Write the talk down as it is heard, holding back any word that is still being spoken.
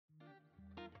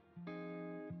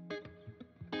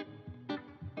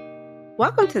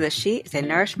Welcome to the She is a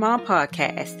Nourish Mom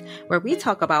podcast, where we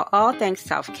talk about all things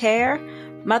self-care,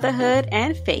 motherhood,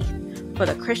 and faith for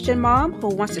the Christian mom who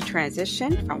wants to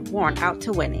transition from worn out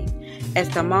to winning as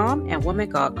the mom and woman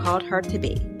God called her to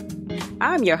be.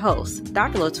 I'm your host,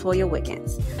 Dr. LaToya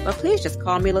Wiggins, but please just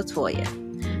call me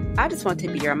LaToya. I just want to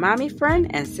be your mommy friend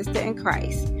and sister in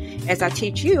Christ as I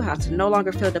teach you how to no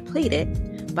longer feel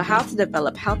depleted, but how to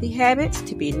develop healthy habits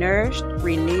to be nourished,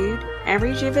 renewed, and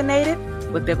rejuvenated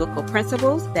with biblical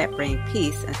principles that bring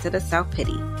peace instead of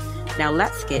self-pity. Now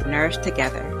let's get nourished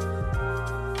together.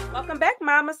 Welcome back,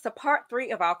 mamas, to part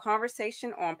 3 of our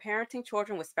conversation on parenting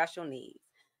children with special needs.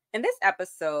 In this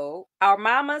episode, our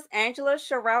mamas, Angela,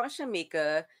 Cherelle, and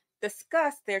Shameka,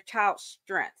 discuss their child's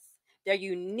strengths, their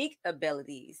unique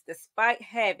abilities, despite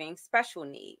having special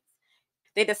needs.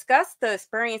 They discuss the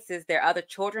experiences their other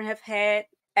children have had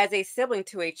as a sibling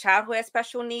to a child who has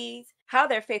special needs, how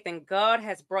their faith in God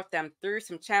has brought them through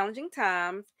some challenging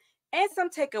times, and some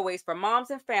takeaways for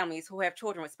moms and families who have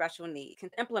children with special needs can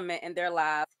implement in their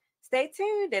lives. Stay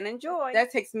tuned and enjoy.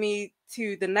 That takes me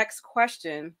to the next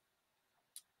question.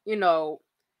 I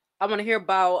want to hear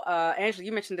about Angela.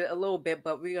 You mentioned it a little bit,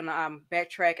 but we're gonna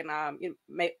backtrack and you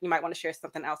might want to share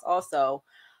something else also.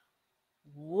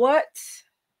 What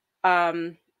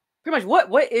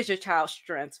is your child's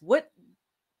strengths? What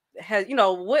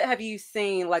have you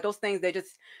seen, like those things that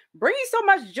just bring you so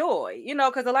much joy?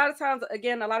 Because a lot of times,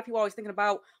 again, a lot of people are always thinking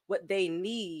about what they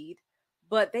need,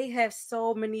 but they have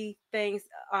so many things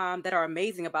that are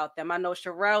amazing about them. I know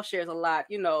Cherelle shares a lot,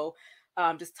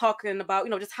 just talking about,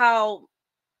 just how,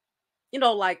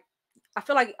 like, I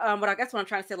feel like what I'm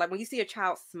trying to say, like when you see a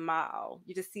child smile,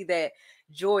 you just see that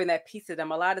joy and that piece of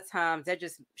them. A lot of times that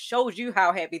just shows you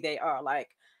how happy they are. Like,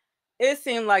 it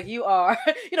seemed like you are,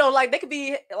 like they could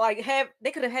be like they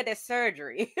could have had that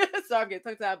surgery. So I'm getting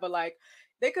tongue tied, but like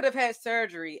they could have had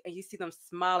surgery and you see them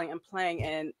smiling and playing,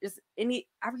 and just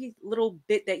every little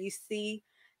bit that you see,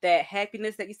 that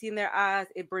happiness that you see in their eyes,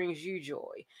 it brings you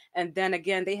joy. And then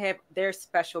again, they have their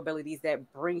special abilities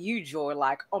that bring you joy.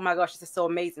 Like, oh my gosh, this is so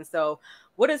amazing. So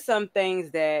what are some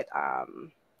things that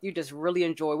you just really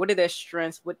enjoy? What are their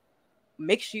strengths? What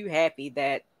makes you happy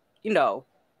that,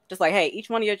 just like, hey, each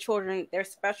one of your children, they're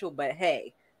special, but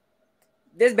hey,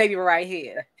 this baby right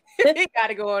here, he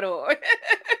got it going on.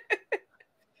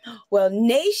 Well,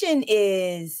 Nation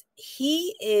he's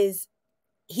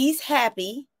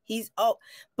happy.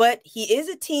 But he is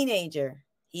a teenager.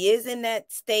 He is in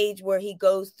that stage where he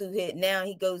goes through his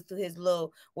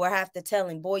little, where I have to tell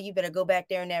him, boy, you better go back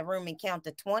there in that room and count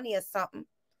to 20 or something.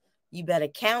 You better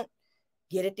count,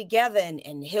 get it together,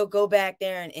 and he'll go back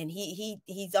there and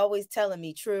he's always telling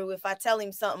me, true. If I tell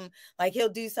him something, like he'll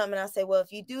do something and I say, well,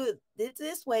 if you do it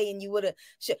this way and you would have,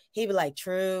 he'd be like,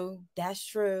 true, that's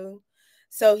true.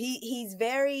 So he's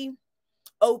very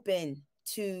open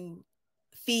to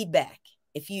feedback.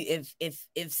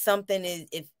 If something is,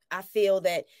 if I feel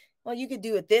that, well, you could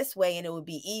do it this way and it would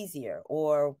be easier,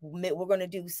 or we're going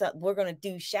to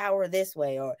do shower this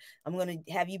way, or I'm going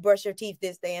to have you brush your teeth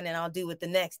this day and then I'll do it the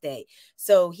next day.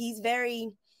 So he's very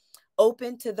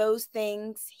open to those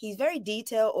things. He's very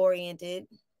detail oriented.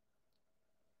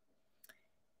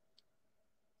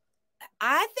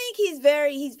 I think he's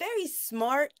very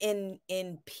smart in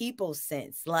people's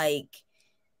sense, like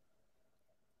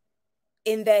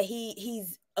in that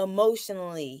he's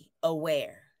emotionally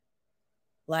aware.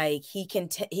 Like he can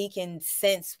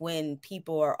sense when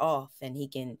people are off, and he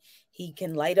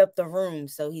can light up the room.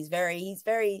 So he's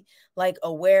very like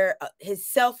aware, his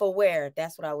self-aware.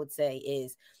 That's what I would say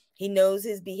is he knows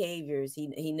his behaviors.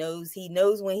 He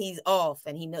knows when he's off,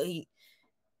 and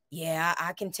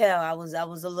I can tell I was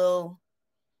a little.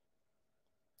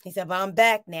 He said, but I'm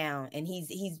back now. And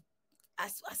I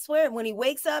swear, when he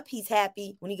wakes up, he's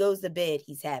happy. When he goes to bed,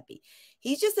 he's happy.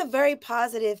 He's just a very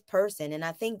positive person. And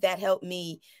I think that helped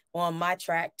me on my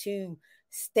track to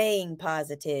staying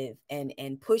positive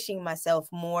and pushing myself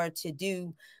more to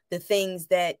do the things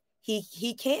that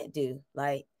he can't do.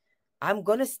 Like, I'm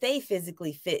going to stay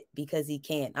physically fit because he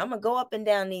can't. I'm going to go up and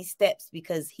down these steps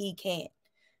because he can't.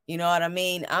 You know what I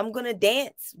mean? I'm going to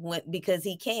dance because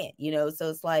he can't, so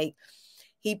it's like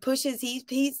he pushes,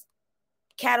 he's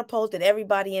catapulted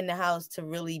everybody in the house to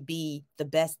really be the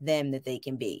best them that they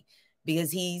can be,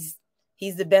 because he's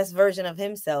the best version of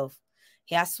himself.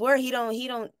 I swear he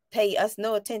don't pay us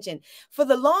no attention. For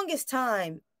the longest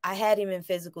time, I had him in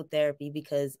physical therapy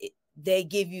because they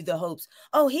give you the hopes.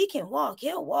 Oh, he can walk.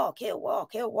 He'll walk.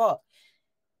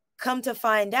 Come to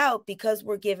find out, because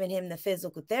we're giving him the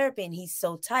physical therapy and he's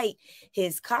so tight,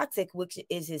 his coccyx, which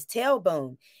is his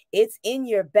tailbone, it's in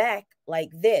your back like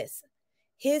this.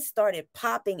 his started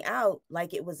popping out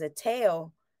like it was a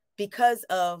tail because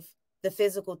of the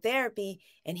physical therapy,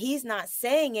 and he's not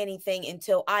saying anything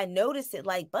until I notice it.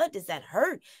 Like, bud, does that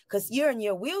hurt? Because you're in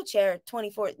your wheelchair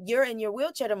you're in your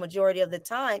wheelchair the majority of the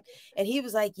time. And he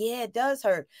was like, yeah, it does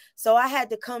hurt. So I had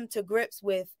to come to grips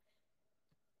with,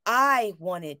 I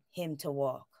wanted him to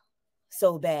walk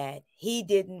so bad. He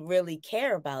didn't really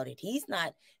care about it. He's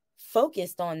not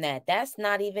focused on that. That's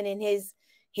not even in his,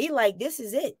 he like, this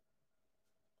is it.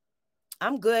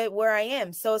 I'm good where I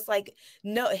am. So it's like,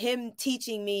 no, him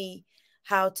teaching me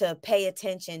how to pay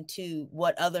attention to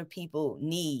what other people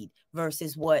need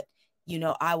versus what, you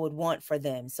know, I would want for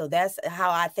them. So that's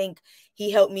how I think he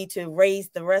helped me to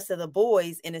raise the rest of the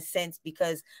boys, in a sense,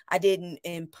 because I didn't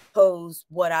impose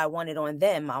what I wanted on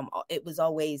them. It was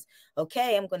always,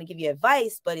 okay, I'm going to give you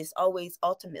advice, but it's always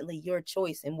ultimately your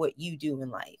choice and what you do in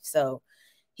life. So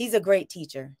he's a great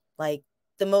teacher, like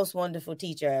the most wonderful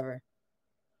teacher ever.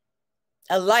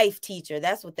 A life teacher.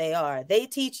 That's what they are. They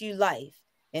teach you life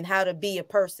and how to be a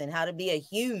person, how to be a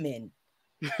human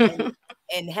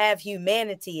and have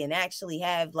humanity and actually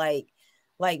have like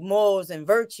morals and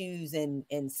virtues and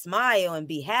smile and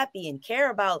be happy and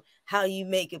care about how you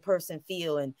make a person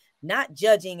feel and not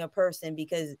judging a person,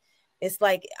 because it's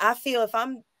like, I feel if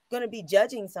I'm going to be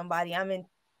judging somebody,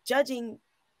 judging.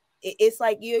 It's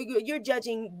like you're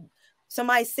judging.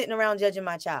 Somebody's sitting around judging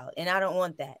my child, and I don't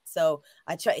want that. So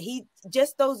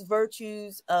just those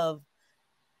virtues of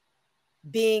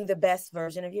being the best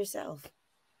version of yourself.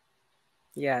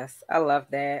 Yes, I love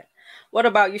that. What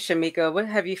about you, Shameka? What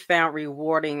have you found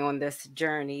rewarding on this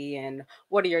journey, and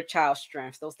what are your child's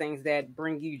strengths, those things that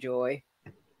bring you joy?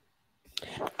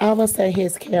 I would say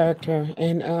his character,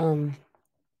 and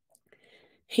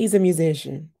he's a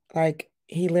musician. Like,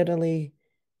 he literally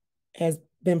has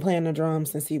been playing the drums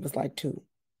since he was like 2.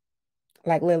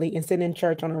 Like, literally, and sitting in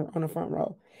church on the front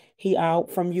row. He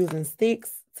out from using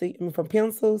sticks from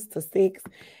pencils to sticks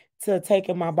to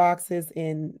taking my boxes,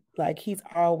 and like he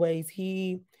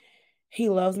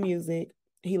loves music.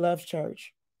 He loves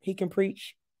church. He can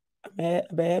preach a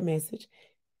bad message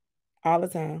all the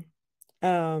time.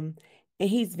 And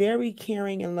he's very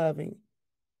caring and loving,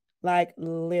 like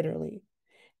literally.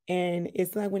 And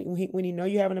it's like when you know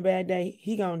you're having a bad day,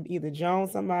 he gonna either join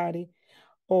somebody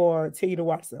or tell you to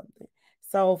watch something.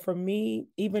 So for me,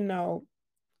 even though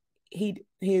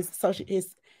his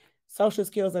social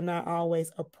skills are not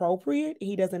always appropriate,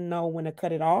 he doesn't know when to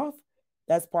cut it off.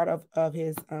 That's part of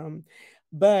his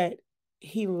but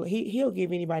he'll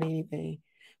give anybody anything.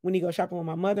 When he goes shopping with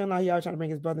my mother-in-law, he always trying to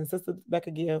bring his brother and sister back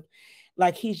a gift.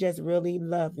 Like, he's just really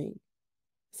loving.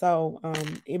 So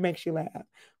it makes you laugh.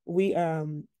 We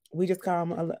just call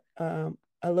him a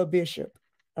little bishop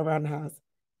around the house.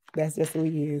 That's just who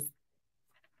he is.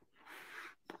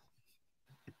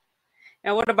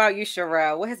 And what about you,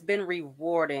 Cherelle? What has been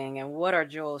rewarding, and what are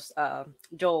Joel's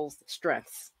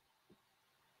strengths?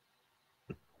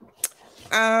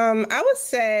 I would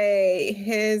say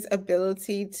his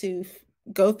ability to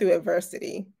go through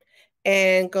adversity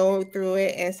and go through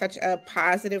it in such a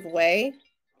positive way.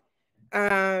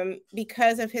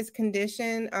 Because of his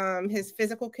condition, his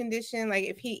physical condition, like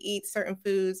if he eats certain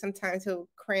foods, sometimes he'll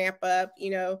cramp up,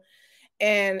 you know.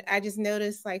 And I just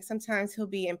noticed, like, sometimes he'll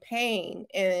be in pain,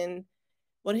 and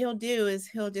what he'll do is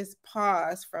he'll just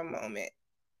pause for a moment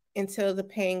until the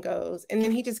pain goes, and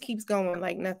then he just keeps going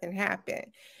like nothing happened.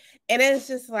 And it's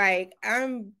just like,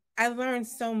 I learned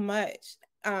so much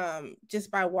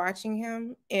just by watching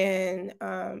him and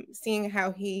seeing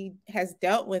how he has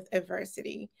dealt with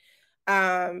adversity,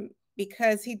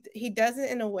 because he does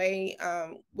it in a way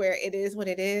where it is what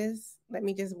it is. Let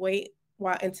me just wait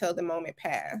until the moment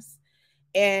pass.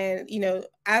 And you know,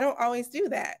 I don't always do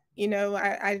that. You know,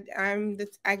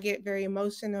 I get very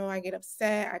emotional. I get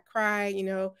upset. I cry. You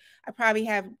know, I probably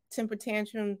have temper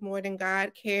tantrums more than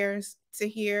God cares to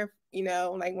hear. You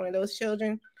know, like one of those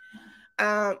children.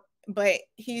 But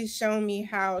he's shown me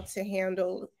how to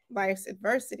handle life's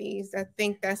adversities. I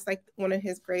think that's like one of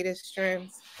his greatest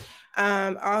strengths.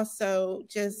 Also,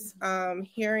 just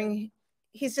hearing,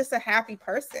 he's just a happy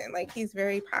person. Like, he's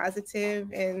very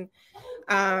positive and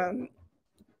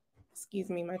excuse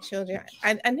me, my children.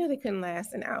 I knew they couldn't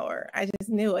last an hour. I just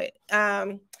knew it.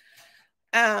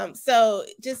 So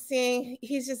just seeing,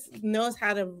 he just knows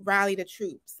how to rally the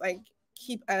troops, like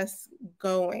keep us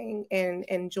going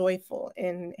and joyful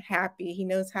and happy. He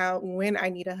knows how, when I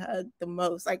need a hug the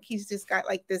most. Like, he's just got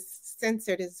like this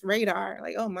sensor, this radar,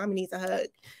 like, oh, mommy needs a hug.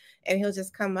 And he'll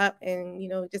just come up and, you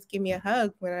know, just give me a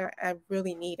hug when I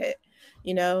really need it,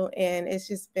 you know. And it's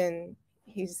just been,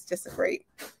 he's just a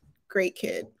great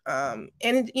kid.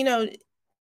 And, you know,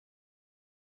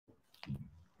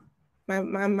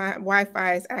 my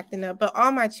Wi-Fi is acting up. But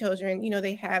all my children,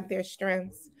 they have their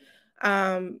strengths.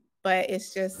 But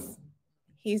it's just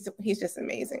he's just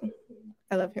amazing.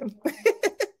 I love him.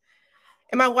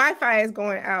 And my Wi-Fi is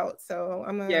going out, so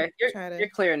I'm gonna try to. You're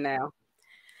clear now.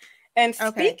 And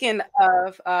speaking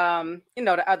of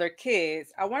the other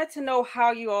kids, I wanted to know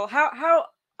how you all how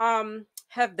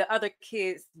have the other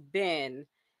kids been,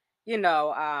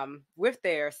 with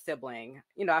their sibling.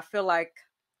 I feel like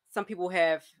some people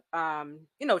have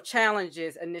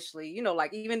challenges initially,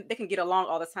 like even they can get along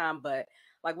all the time, but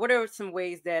like what are some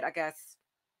ways that I guess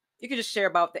you could just share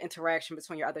about the interaction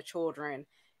between your other children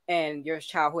and your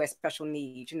child who has special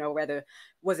needs, whether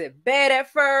was it bad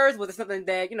at first, was it something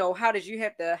that, how did you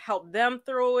have to help them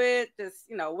through it? Just,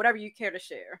 whatever you care to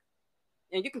share.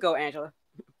 And you can go, Angela.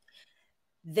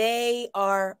 They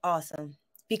are awesome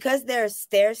because they're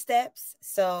stair steps.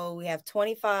 So we have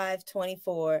 25,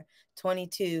 24,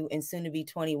 22, and soon to be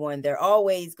 21. They're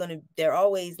always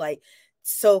like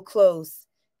so close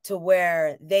to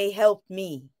where they helped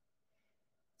me.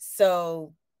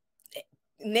 So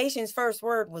Nation's first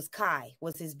word was Kai,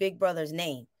 was his big brother's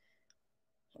name.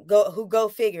 Go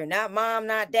figure, not mom,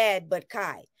 not dad, but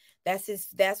Kai.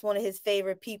 That's one of his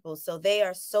favorite people. So they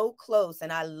are so close,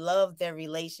 and I love their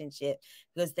relationship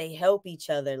because they help each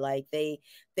other. Like they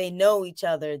know each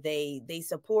other. They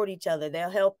support each other.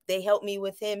 They help me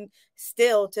with him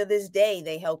still to this day.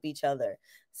 They help each other.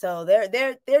 So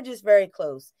they're just very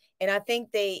close. And I think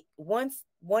once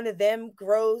one of them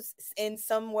grows in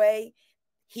some way,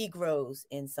 he grows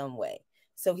in some way.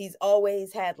 So he's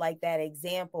always had like that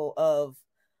example of,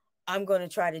 I'm going to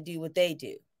try to do what they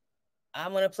do.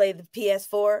 I'm going to play the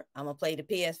PS4. I'm going to play the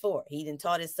PS4. He done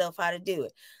taught himself how to do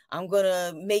it. I'm going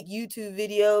to make YouTube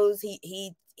videos.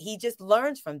 He just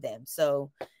learns from them.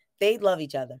 So they love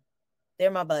each other.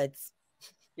 They're my buds.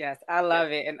 Yes, I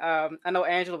love it. And I know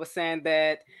Angela was saying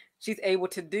that she's able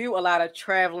to do a lot of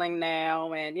traveling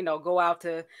now and, go out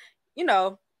to,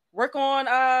 work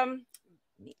on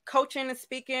coaching and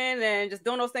speaking and just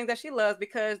doing those things that she loves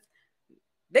because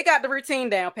they got the routine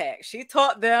down pat. She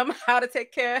taught them how to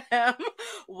take care of him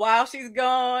while she's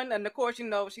gone. And of course,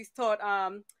 she's taught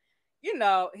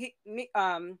Nation.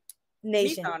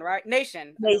 Nissan, right?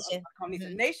 Nation.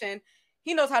 Nation.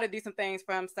 He knows how to do some things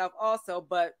for himself also,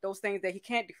 but those things that he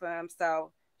can't do for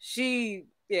himself, she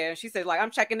said, like, I'm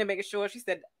checking to making sure. She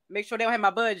said, make sure they don't have my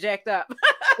bud jacked up.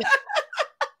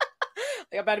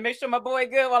 I better make sure my boy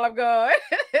good while I'm gone.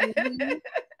 Mm-hmm.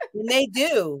 And they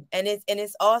do. And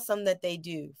it's awesome that they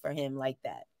do for him like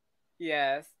that.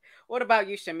 Yes. What about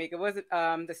you, Shameka? What's it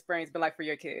the experience been like for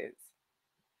your kids?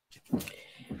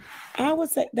 I would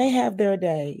say they have their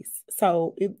days.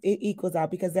 So it equals out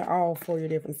because they're all 4 years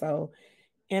different. So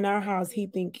in our house, he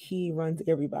think he runs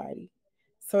everybody.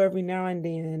 So every now and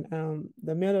then,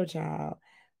 the middle child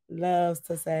loves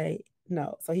to say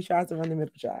no. So he tries to run the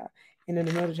middle child. And then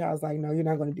the middle child's like, no, you're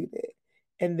not going to do that.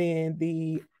 And then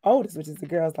the oldest, which is the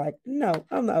girl's like, no,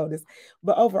 I'm the oldest.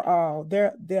 But overall,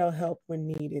 they'll help when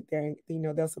needed.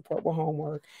 They'll support with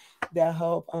homework. They'll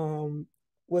help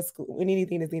with school when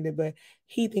anything is needed. But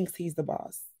he thinks he's the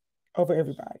boss over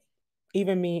everybody,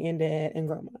 even me and dad and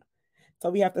grandma. So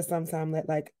we have to sometimes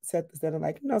set the set of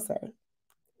like, no, sir.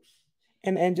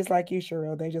 And just like you,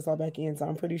 Cherelle, they just all back in. So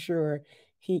I'm pretty sure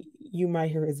you might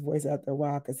hear his voice after a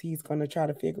while because he's going to try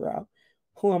to figure out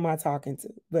who am I talking to.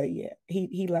 But yeah,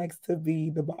 he likes to be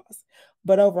the boss.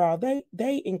 But overall,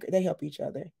 they help each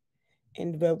other.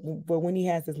 And but when he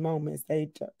has his moments, they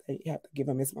have to give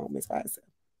him his moments by himself.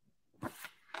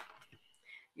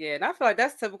 Yeah, and I feel like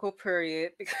that's typical,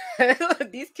 period, because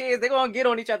these kids, they're going to get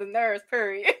on each other's nerves,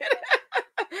 period.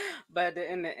 But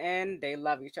in the end, they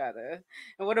love each other.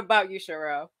 And what about you,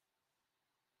 Cherelle?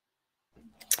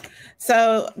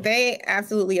 So they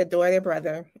absolutely adore their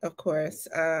brother, of course.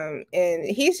 And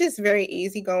he's just very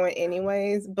easygoing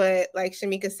anyways. But like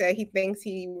Shameka said, he thinks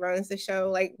he runs the show.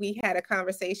 Like we had a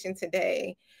conversation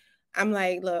today. I'm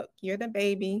like, look, you're the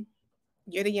baby.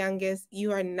 You're the youngest.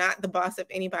 You are not the boss of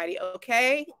anybody,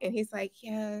 okay? And he's like,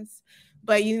 yes.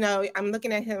 But, I'm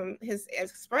looking at him, his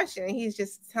expression, he's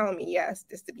just telling me yes,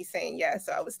 just to be saying yes.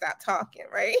 So I would stop talking,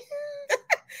 right?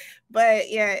 But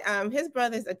yeah, his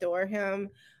brothers adore him.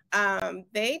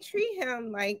 They treat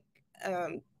him like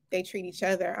they treat each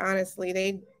other, honestly.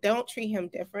 They don't treat him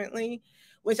differently,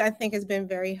 which I think has been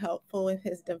very helpful in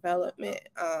his development,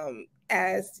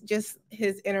 as just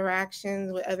his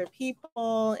interactions with other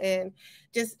people and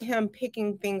just him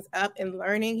picking things up and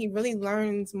learning. He really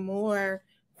learns more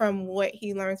from what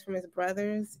he learns from his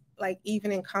brothers, like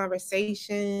even in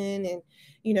conversation and,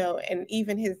 and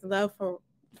even his love for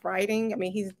writing. I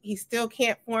mean, he still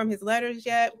can't form his letters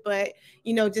yet, but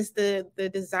you know, just the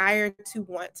desire to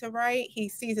want to write. He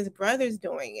sees his brothers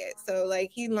doing it, so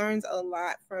like he learns a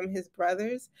lot from his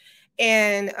brothers,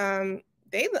 and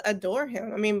they adore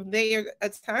him. I mean, they are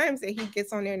at times that he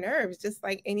gets on their nerves, just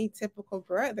like any typical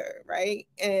brother, right?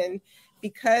 And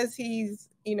because he's,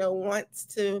 you know, wants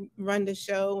to run the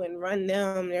show and run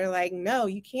them, they're like, no,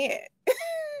 you can't.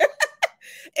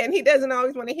 And he doesn't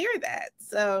always want to hear that.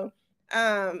 So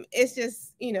it's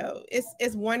just, you know,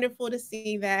 it's wonderful to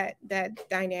see that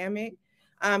dynamic,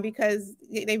 because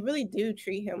they really do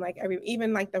treat him like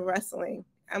even like the wrestling.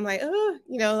 I'm like, oh,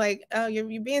 you know, like, oh,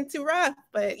 you're being too rough,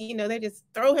 but you know, they just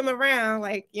throw him around,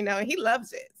 like, you know, he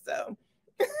loves it. So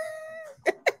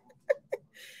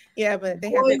yeah, but they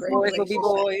have a great boys will be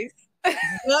boys.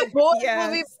 Boys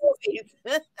yes. will be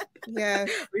boys. Yes.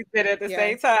 We said at the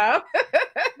same time.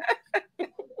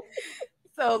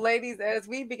 So, ladies, as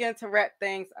we begin to wrap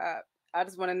things up, I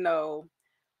just want to know,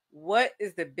 what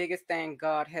is the biggest thing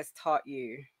God has taught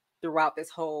you throughout this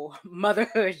whole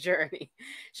motherhood journey?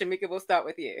 Shameka, we'll start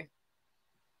with you.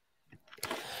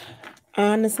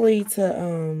 Honestly,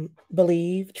 to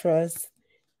believe, trust,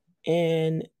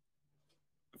 and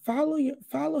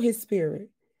follow his spirit.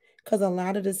 Because a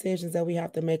lot of decisions that we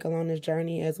have to make along this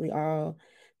journey, as we all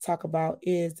talk about,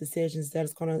 is decisions that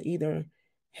is going to either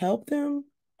help them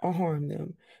or harm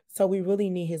them. So we really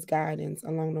need his guidance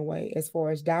along the way, as far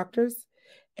as doctors,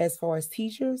 as far as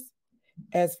teachers,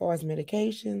 as far as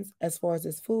medications, as far as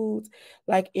his foods.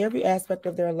 Like every aspect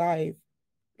of their life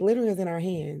literally is in our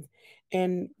hands.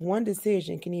 And one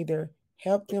decision can either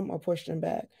help them or push them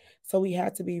back. So we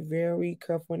have to be very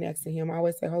careful next to him. I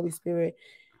always say, Holy Spirit,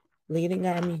 lead and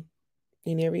guide me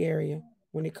in every area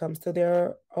when it comes to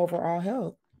their overall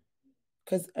health.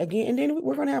 Because again, and then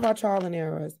we're going to have our trial and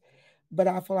errors. But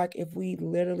I feel like if we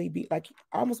literally be like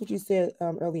almost what you said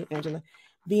earlier, Angela,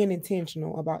 being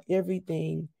intentional about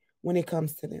everything when it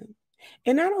comes to them.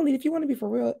 And not only, if you want to be for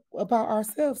real, about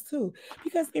ourselves too,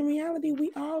 because in reality,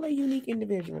 we all are unique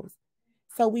individuals.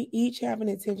 So we each have an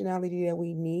intentionality that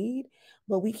we need,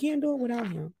 but we can't do it without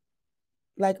him.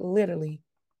 Like literally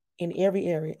in every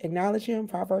area. Acknowledge him,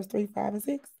 Proverbs 3, 5, and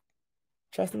 6.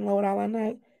 Trust in the Lord all our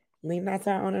night. Lean not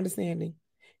to our own understanding.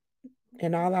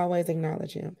 And all always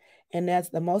acknowledge him. And that's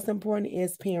the most important,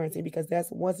 is parenting, because that's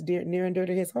what's near and dear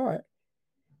to his heart.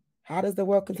 How does the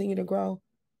world continue to grow?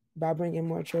 By bringing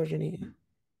more children in.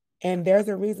 And there's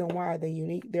a reason why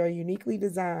they're uniquely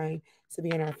designed to be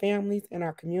in our families, in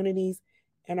our communities,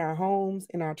 in our homes,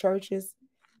 in our churches.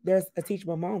 There's a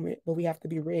teachable moment, but we have to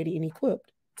be ready and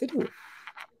equipped to do it.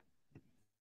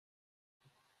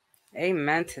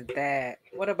 Amen to that.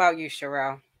 What about you,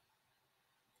 Cherelle?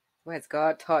 What has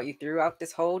God taught you throughout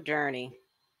this whole journey?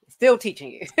 Still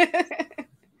teaching you.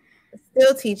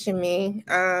 Still teaching me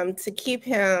to keep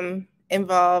him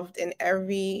involved in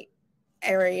every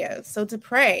area. So to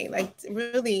pray, like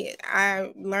really,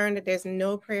 I learned that there's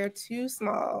no prayer too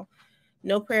small,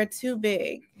 no prayer too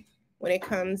big when it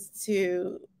comes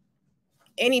to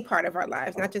any part of our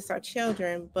lives, not just our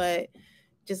children, but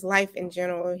just life in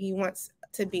general. He wants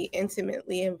to be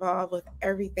intimately involved with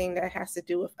everything that has to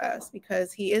do with us,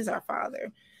 because he is our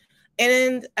father.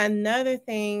 And another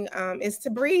thing is to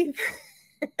breathe.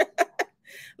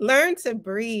 Learn to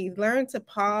breathe, learn to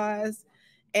pause.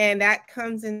 And that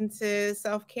comes into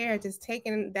self-care, just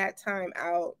taking that time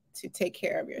out to take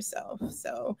care of yourself.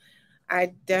 So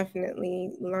I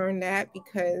definitely learned that,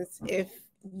 because if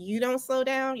you don't slow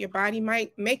down, your body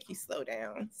might make you slow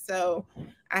down. So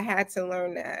I had to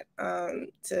learn that,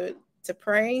 to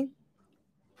pray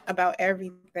about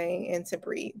everything and to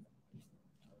breathe.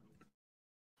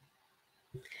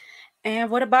 And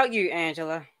what about you,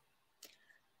 Angela?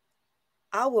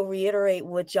 I will reiterate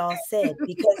what y'all said,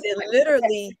 because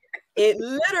it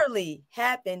literally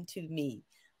happened to me.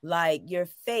 Like, your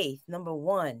faith, number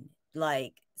one,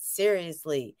 like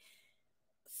seriously,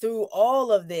 through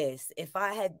all of this, if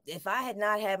I had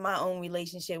not had my own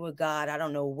relationship with God, I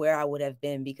don't know where I would have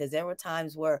been, because there were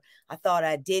times where I thought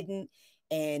I didn't.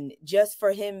 And just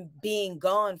for him being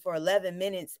gone for 11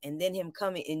 minutes and then him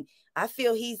coming, and I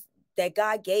feel that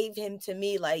God gave him to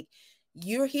me, like,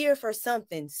 you're here for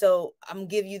something, so I'm gonna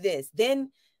give you this.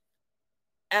 Then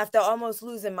after almost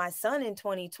losing my son in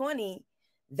 2020,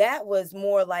 that was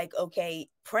more like, okay,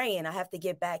 praying. I have to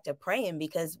get back to praying,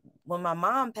 because when my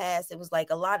mom passed, it was like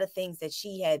a lot of things that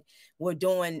she were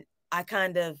doing, I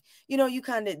kind of,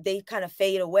 they kind of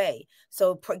fade away.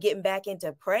 So getting back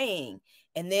into praying.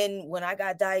 And then when I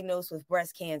got diagnosed with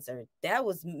breast cancer, that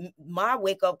was my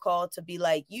wake up call to be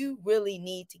like, you really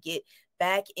need to get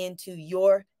back into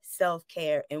your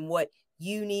self-care and what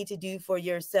you need to do for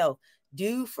yourself.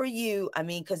 Do for you. I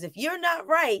mean, because if you're not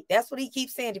right, that's what he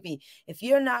keeps saying to me. If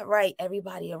you're not right,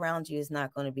 everybody around you is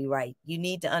not going to be right. You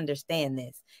need to understand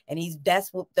this. And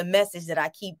that's what the message that I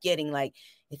keep getting. Like,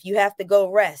 if you have to go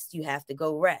rest, you have to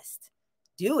go rest.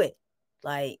 Do it.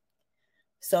 Like,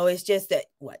 so it's just that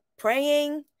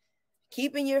praying,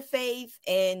 keeping your faith,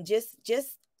 and just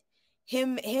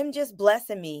him just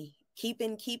blessing me,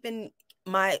 keeping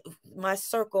my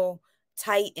circle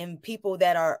tight, and people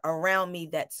that are around me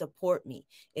that support me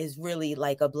is really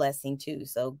like a blessing too.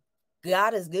 So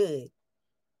God is good,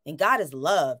 and God is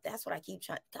love. That's what I keep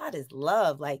trying. God is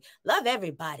love. Like, love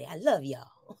everybody. I love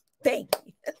y'all. Thank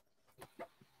you.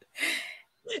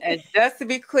 And just to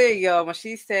be clear, y'all, when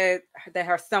she said that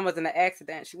her son was in an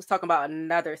accident, she was talking about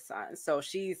another son. So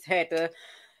she's had to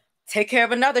take care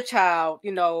of another child,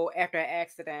 after an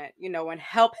accident, and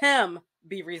help him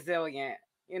be resilient,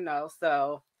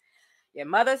 So, yeah,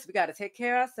 mothers, we got to take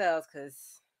care of ourselves,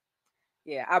 because,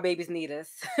 yeah, our babies need us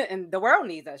and the world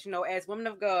needs us. As women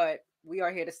of God, we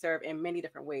are here to serve in many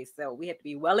different ways. So we have to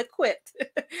be well equipped,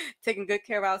 taking good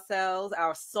care of ourselves,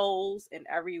 our souls in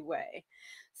every way.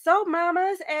 So,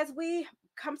 mamas, as we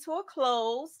come to a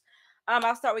close,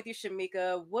 I'll start with you,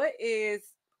 Shameka. What is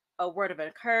a word of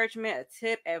encouragement, a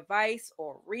tip, advice,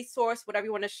 or resource, whatever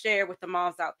you want to share with the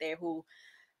moms out there who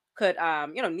could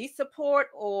need support,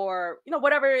 or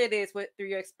whatever it is through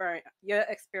your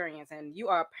experience, and you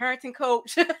are a parenting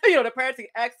coach, the parenting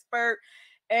expert,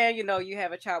 and you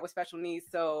have a child with special needs.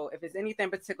 So if there's anything in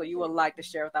particular you would like to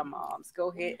share with our moms, go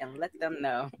ahead and let them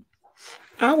know.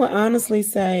 I would honestly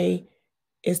say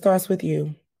it starts with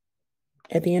you.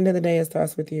 At the end of the day, it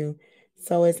starts with you.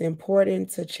 So it's important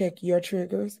to check your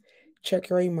triggers, check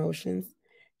your emotions,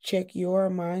 check your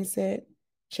mindset,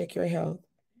 check your health.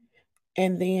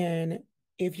 And then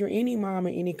if you're any mom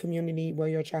in any community where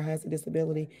your child has a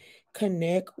disability,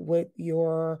 connect with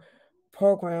your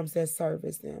programs that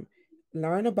service them.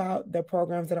 Learn about the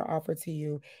programs that are offered to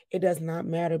you. It does not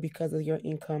matter because of your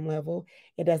income level.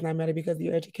 It does not matter because of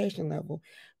your education level.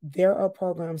 There are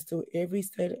programs through every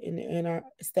state in our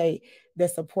state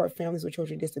that support families with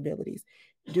children with disabilities.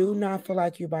 Do not feel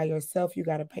like you're by yourself. You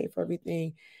got to pay for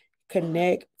everything.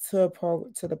 Connect to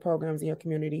the programs in your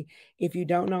community. If you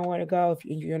don't know where to go, if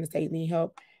you're in the state and need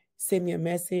help, send me a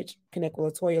message, connect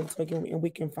with LaToya, and we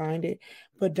can find it.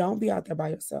 But don't be out there by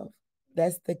yourself.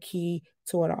 That's the key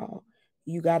to it all.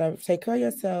 You got to take care of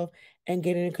yourself and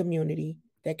get in a community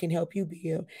that can help you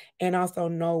build, and also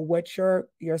know what your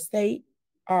state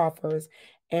offers.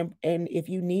 And if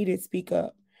you need it, speak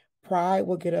up. Pride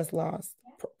will get us lost.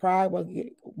 Pride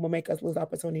will make us lose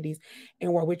opportunities.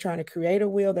 And while we're trying to create a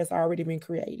wheel that's already been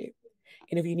created.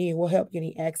 And if you need, we'll help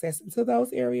getting access into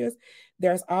those areas.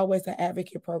 There's always an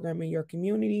advocate program in your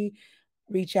community.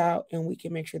 Reach out and we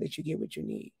can make sure that you get what you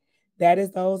need.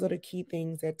 Those are the key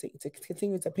things that to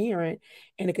continue to parent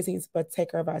and to continue to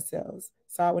take care of ourselves.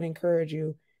 So I would encourage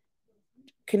you,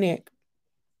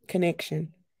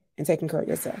 connection, and taking care of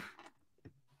yourself.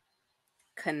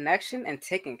 Connection and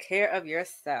taking care of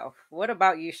yourself. What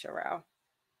about you, Cherelle?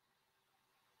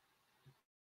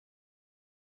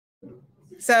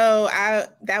 So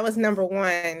that was number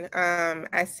one.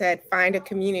 I said find a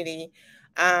community.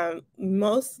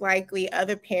 Most likely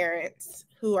other parents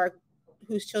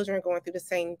whose children are going through the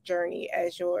same journey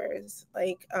as yours,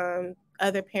 like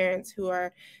other parents who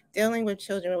are dealing with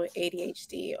children with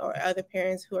ADHD, or other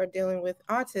parents who are dealing with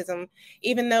autism.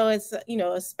 Even though it's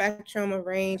a spectrum, a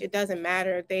range, it doesn't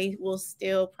matter. They will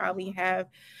still probably have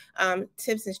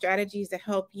tips and strategies to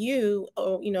help you,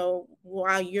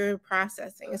 while you're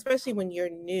processing, especially when you're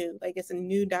new. Like, it's a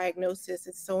new diagnosis.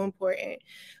 It's so important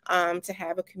to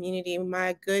have a community.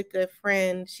 My good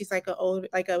friend, she's like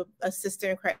a sister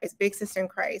in Christ, big sister in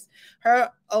Christ.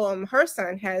 Her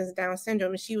son has Down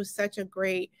syndrome, and she was such a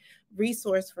great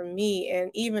resource for me, and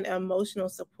even emotional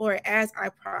support as I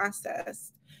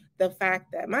processed the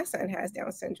fact that my son has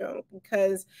Down syndrome,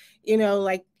 because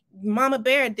like Mama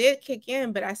Bear did kick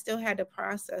in, but I still had to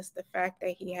process the fact that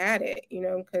he had it,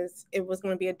 because it was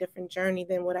going to be a different journey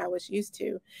than what I was used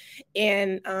to.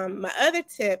 And my other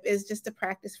tip is just to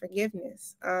practice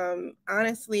forgiveness.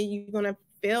 Honestly, you're going to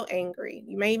feel angry.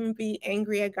 You may even be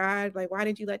angry at God, like, why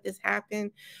did you let this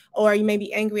happen? Or you may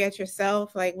be angry at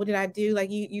yourself, like, what did I do? Like,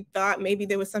 you thought maybe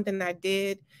there was something I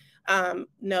did.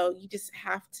 No, you just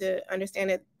have to understand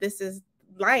that this is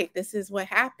life. This is what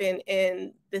happened,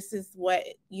 and this is what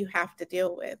you have to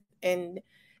deal with. And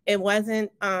it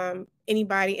wasn't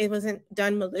it wasn't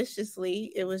done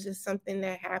maliciously. It was just something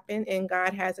that happened, and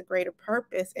God has a greater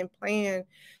purpose and plan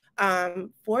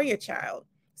for your child.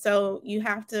 So you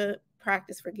have to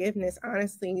practice forgiveness,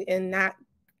 honestly, and not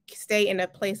stay in a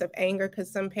place of anger,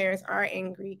 because some parents are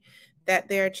angry that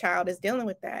their child is dealing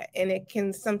with that. And it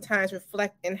can sometimes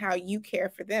reflect in how you care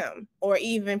for them, or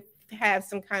even have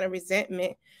some kind of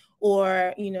resentment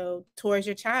or, towards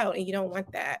your child. And you don't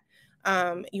want that.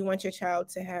 You want your child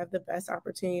to have the best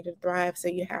opportunity to thrive. So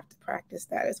you have to practice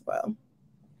that as well.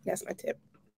 That's my tip.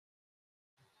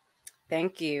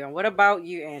 Thank you. And what about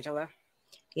you, Angela?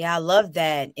 Yeah, I love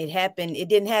that. It happened. It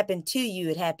didn't happen to you.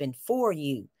 It happened for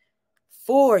you.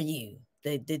 For you.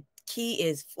 The key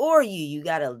is for you. You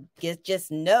gotta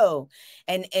just know.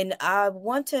 And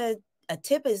a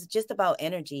tip is just about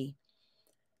energy.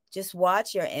 Just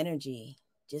watch your energy.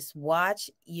 Just watch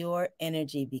your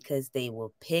energy, because they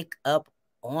will pick up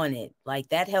on it. Like,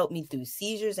 that helped me through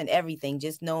seizures and everything.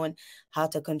 Just knowing how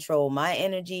to control my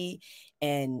energy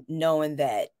and knowing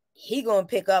that he gonna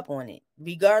pick up on it,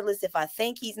 regardless if I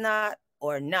think he's not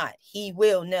or not. He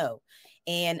will know.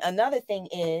 And another thing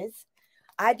is,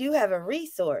 I do have a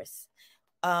resource.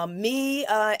 Me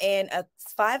and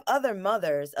 5 other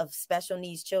mothers of special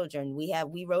needs children.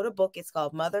 We wrote a book. It's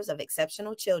called Mothers of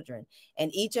Exceptional Children.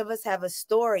 And each of us have a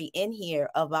story in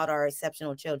here about our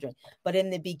exceptional children. But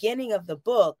in the beginning of the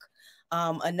book,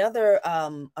 a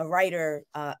writer,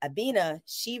 Abina,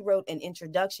 she wrote an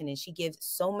introduction, and she gives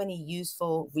so many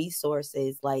useful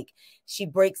resources. Like, she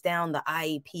breaks down the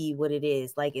IEP, what it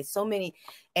is. Like, it's so many.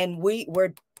 And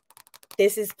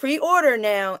this is pre-order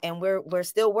now, and we're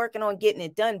still working on getting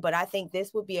it done. But I think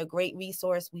this would be a great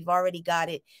resource. We've already got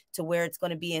it to where it's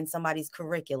going to be in somebody's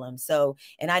curriculum. So,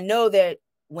 and I know that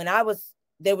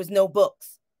there was no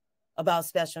books about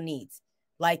special needs.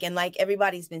 Like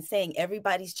everybody's been saying,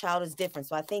 everybody's child is different.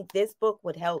 So I think this book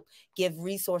would help give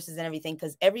resources and everything,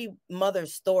 because every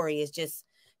mother's story is just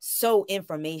so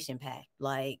information packed.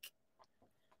 Like,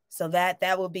 so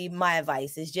that would be my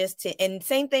advice, is just and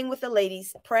same thing with the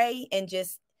ladies, pray and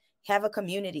just have a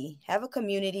community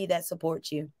that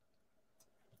supports you.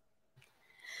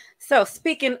 So,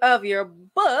 speaking of your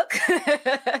book,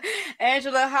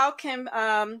 Angela, how can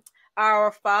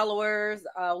our followers,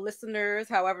 listeners,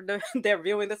 however they're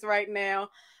viewing this right now,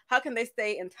 how can they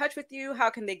stay in touch with you? How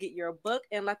can they get your book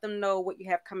and let them know what you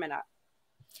have coming up?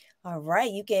 All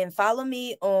right. You can follow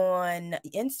me on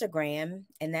Instagram,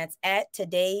 and that's at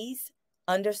today's_vibe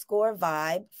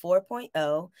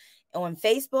 4.0. On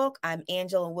Facebook, I'm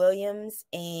Angela Williams.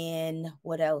 And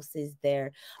what else is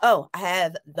there? Oh, I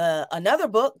have another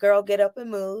book, Girl Get Up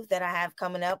and Move, that I have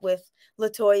coming up with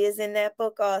LaToya's in that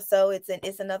book also.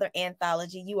 It's another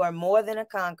anthology. You Are More Than a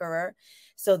Conqueror.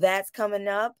 So that's coming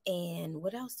up. And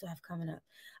what else do I have coming up?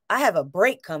 I have a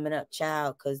break coming up,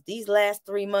 child, because these last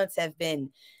 3 months have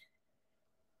been...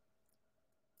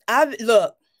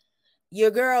 Look,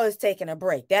 your girl is taking a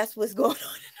break. That's what's going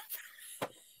on.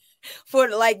 For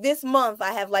like this month,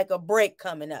 I have like a break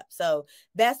coming up. So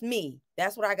that's me.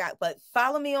 That's what I got. But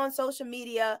follow me on social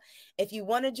media. If you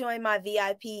want to join my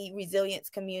VIP resilience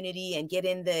community and get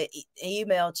in the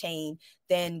email chain,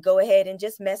 then go ahead and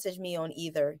just message me on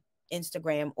either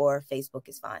Instagram or Facebook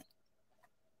is fine.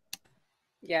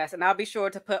 Yes, and I'll be sure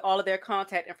to put all of their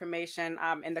contact information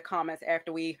in the comments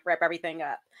after we wrap everything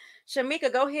up.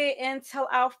 Shameka, go ahead and tell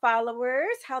our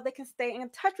followers how they can stay in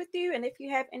touch with you, and if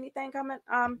you have anything going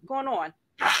on.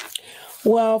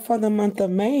 Well, for the month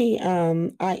of May,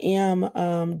 I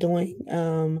am doing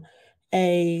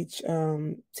a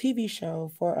TV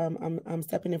show for I'm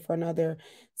stepping in for another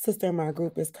sister in my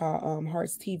group. It's called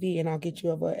Hearts TV, and I'll get you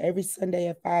over every Sunday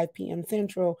at 5 p.m.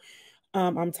 Central.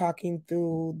 I'm talking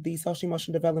through the social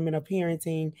emotional development of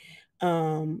parenting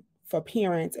for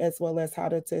parents, as well as how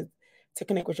to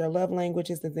connect with your love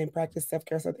languages and then practice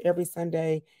self-care. So every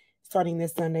Sunday, starting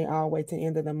this Sunday all the way to the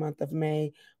end of the month of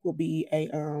May, will be a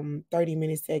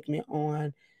 30-minute segment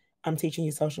on teaching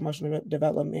you social emotional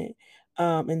development.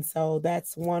 And so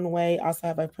that's one way. I also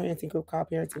have a parenting group called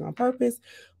Parenting on Purpose,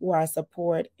 where I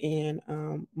support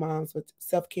moms with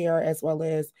self-care, as well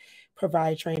as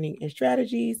provide training and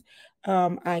strategies.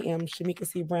 I am Shameka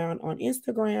C Brown on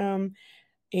Instagram,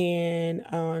 and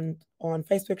on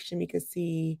Facebook, Shameka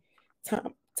C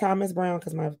Thomas Brown,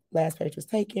 because my last page was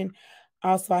taken.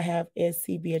 Also, I have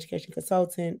SCB Education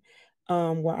Consultant,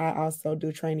 where I also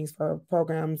do trainings for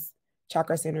programs,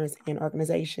 chakra centers, and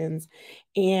organizations.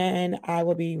 And I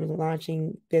will be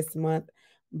launching this month,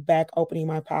 opening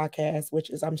my podcast, which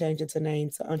is I'm changing the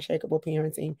name to Unshakable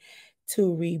Parenting,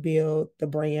 to rebuild the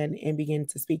brand and begin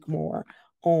to speak more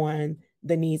on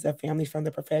the needs of families from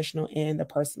the professional and the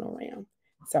personal realm.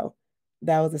 So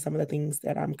those are some of the things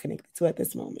that I'm connected to at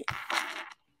this moment.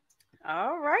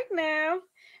 All right now.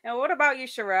 And what about you,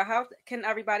 Cherelle? How can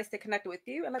everybody stay connected with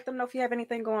you and let them know if you have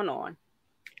anything going on?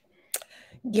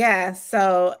 Yeah,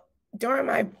 so during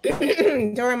my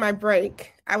during my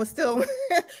break, I was still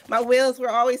my wheels were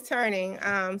always turning.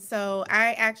 So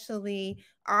I actually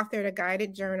authored a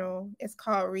guided journal. It's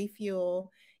called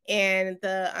Refuel, and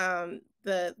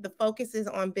the focus is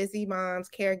on busy moms,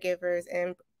 caregivers,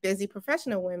 and busy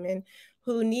professional women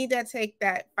who need to take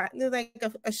that like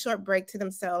a short break to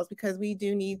themselves, because we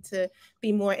do need to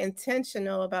be more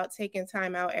intentional about taking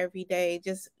time out every day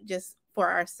just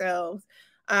for ourselves.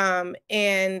 You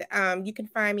can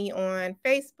find me on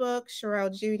Facebook, Cherelle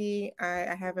Jeudy.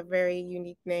 I have a very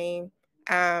unique name.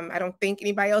 I don't think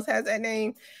anybody else has that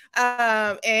name.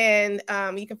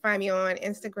 You can find me on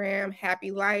Instagram,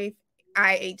 Happy Life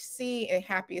IHC, and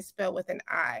happy is spelled with an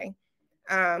I.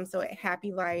 So at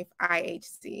Happy Life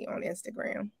IHC on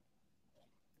Instagram.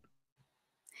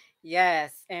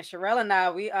 Yes, and Cherelle and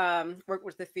I, we worked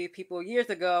with a few people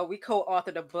years ago. We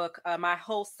co-authored a book, My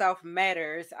Whole Self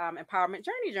Matters Empowerment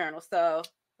Journey Journal. So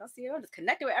I'll see you. Just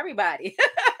connected with everybody.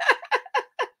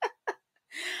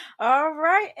 All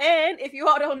right, and if you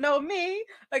all don't know me,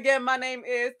 again, my name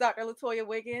is Dr. LaToya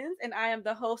Wiggins, and I am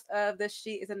the host of the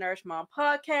She is a Nurse Mom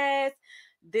podcast.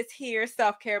 This here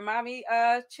self-care mommy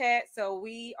chat. So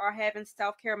we are having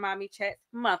self-care mommy chats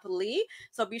monthly.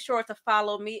 So be sure to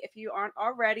follow me if you aren't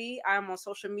already. I'm on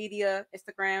social media,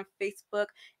 Instagram, Facebook,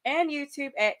 and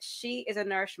YouTube at She is a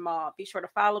Nurse Mom. Be sure to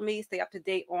follow me, stay up to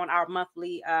date on our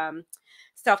monthly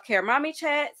self-care mommy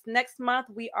chats. Next month,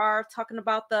 we are talking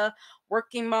about the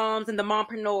working moms and the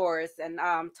mompreneurs, and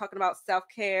talking about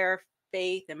self-care,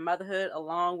 faith, and motherhood,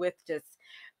 along with just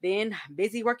being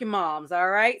busy working moms. All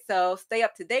right, so stay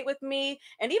up to date with me,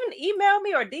 and even email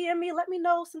me or DM me. Let me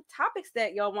know some topics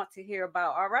that y'all want to hear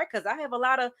about. All right, because I have a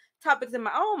lot of topics in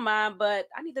my own mind, but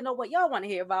I need to know what y'all want to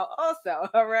hear about also.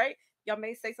 All right, y'all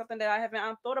may say something that I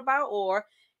haven't thought about, or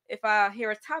if I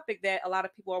hear a topic that a lot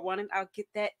of people are wanting, I'll get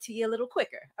that to you a little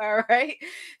quicker. All right,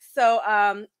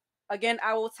 so again,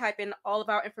 I will type in all of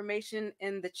our information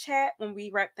in the chat when we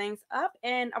wrap things up.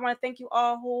 And I want to thank you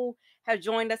all who have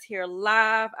joined us here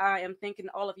live. I am thanking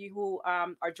all of you who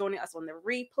are joining us on the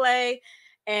replay.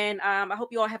 And I hope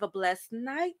you all have a blessed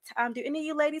night. Do any of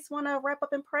you ladies want to wrap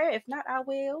up in prayer? If not, I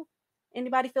will.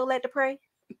 Anybody feel led to pray?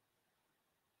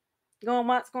 Going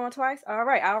once, going twice? All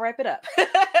right, I'll wrap it up.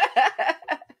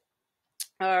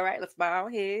 All right, let's bow our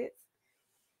heads.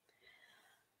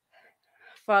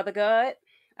 Father God,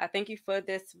 I thank you for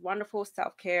this wonderful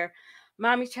self-care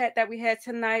mommy chat that we had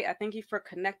tonight. I thank you for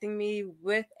connecting me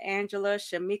with Angela,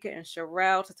 Shameka, and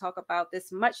Cherelle to talk about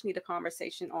this much needed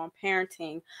conversation on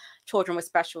parenting children with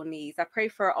special needs. I pray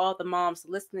for all the moms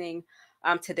listening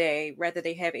today, whether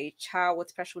they have a child with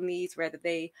special needs, whether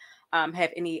they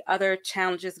have any other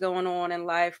challenges going on in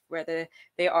life, whether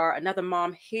they are another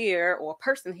mom here or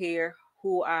person here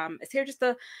who is here just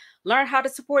to learn how to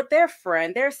support their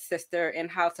friend, their sister, and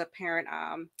how to parent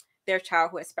their child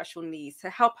who has special needs, to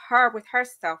help her with her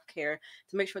self-care,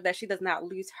 to make sure that she does not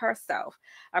lose herself.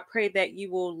 I pray that you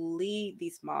will lead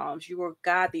these moms, you will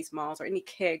guide these moms, or any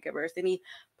caregivers, any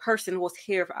person who is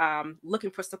here looking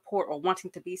for support or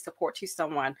wanting to be support to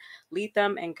someone. Lead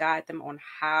them and guide them on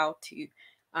how to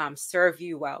serve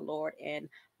you well, Lord, in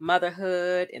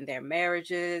motherhood, in their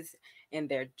marriages, in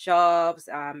their jobs,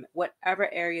 whatever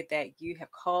area that you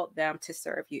have called them to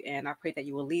serve you in. I pray that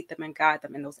you will lead them and guide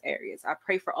them in those areas. I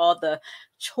pray for all the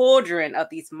children of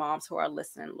these moms who are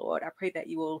listening, Lord. I pray that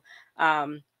you will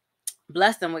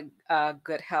bless them with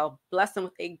good health, bless them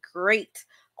with a great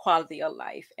quality of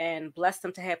life, and bless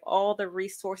them to have all the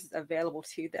resources available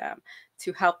to them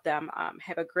to help them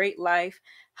have a great life,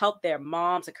 help their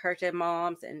moms, encourage their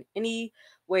moms in any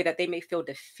way that they may feel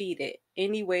defeated,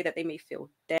 any way that they may feel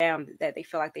down, that they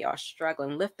feel like they are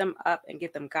struggling. Lift them up and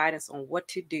give them guidance on what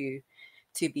to do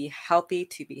to be healthy,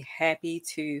 to be happy,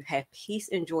 to have peace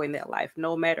and joy in their life,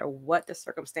 no matter what the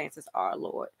circumstances are,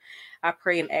 Lord. I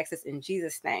pray and ask this in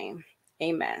Jesus' name.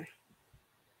 Amen.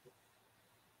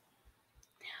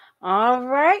 All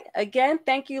right. Again,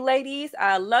 thank you, ladies.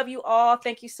 I love you all.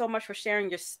 Thank you so much for sharing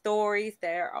your stories.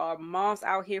 There are moms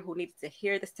out here who needed to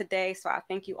hear this today. So I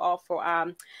thank you all for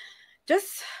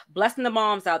just blessing the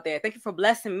moms out there. Thank you for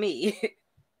blessing me.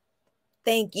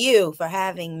 Thank you for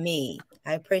having me.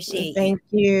 I appreciate Thank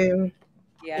you.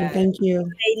 Yeah. And thank you.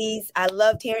 Ladies, I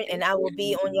loved hearing, and I will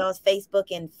be on y'all's Facebook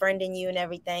and friending you and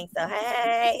everything. So,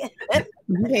 hey.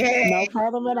 No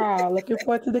problem at all. Looking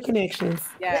forward to the connections.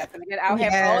 Yes. And again, I'll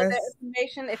have all of that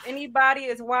information. If anybody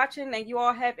is watching and you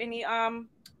all have any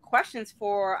questions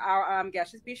for our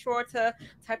guests, just be sure to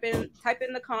type in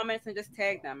the comments and just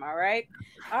tag them. All right.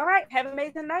 All right. Have an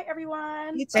amazing night,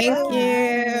 everyone. Thank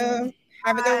you.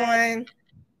 Have a good one.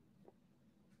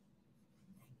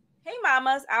 Hey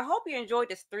mamas, I hope you enjoyed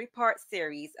this 3-part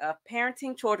series of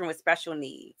parenting children with special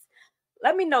needs.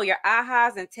 Let me know your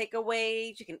ahas and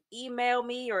takeaways. You can email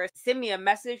me or send me a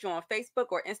message on Facebook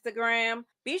or Instagram.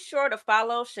 Be sure to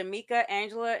follow Shameka,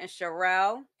 Angela, and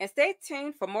Cherelle, and stay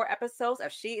tuned for more episodes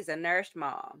of She is a Nourished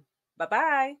Mom.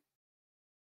 Bye-bye.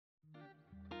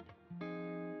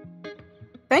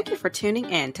 Thank you for tuning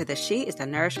in to the She is a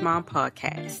Nourished Mom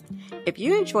podcast. If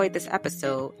you enjoyed this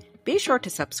episode, be sure to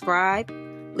subscribe,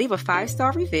 leave a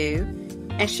 5-star review,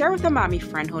 and share with a mommy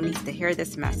friend who needs to hear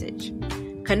this message.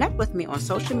 Connect with me on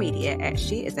social media at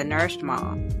She is a Nourished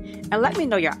Mom, and let me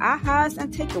know your ahas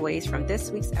and takeaways from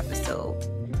this week's episode.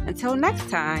 Until next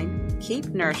time, keep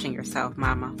nourishing yourself,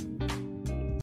 mama.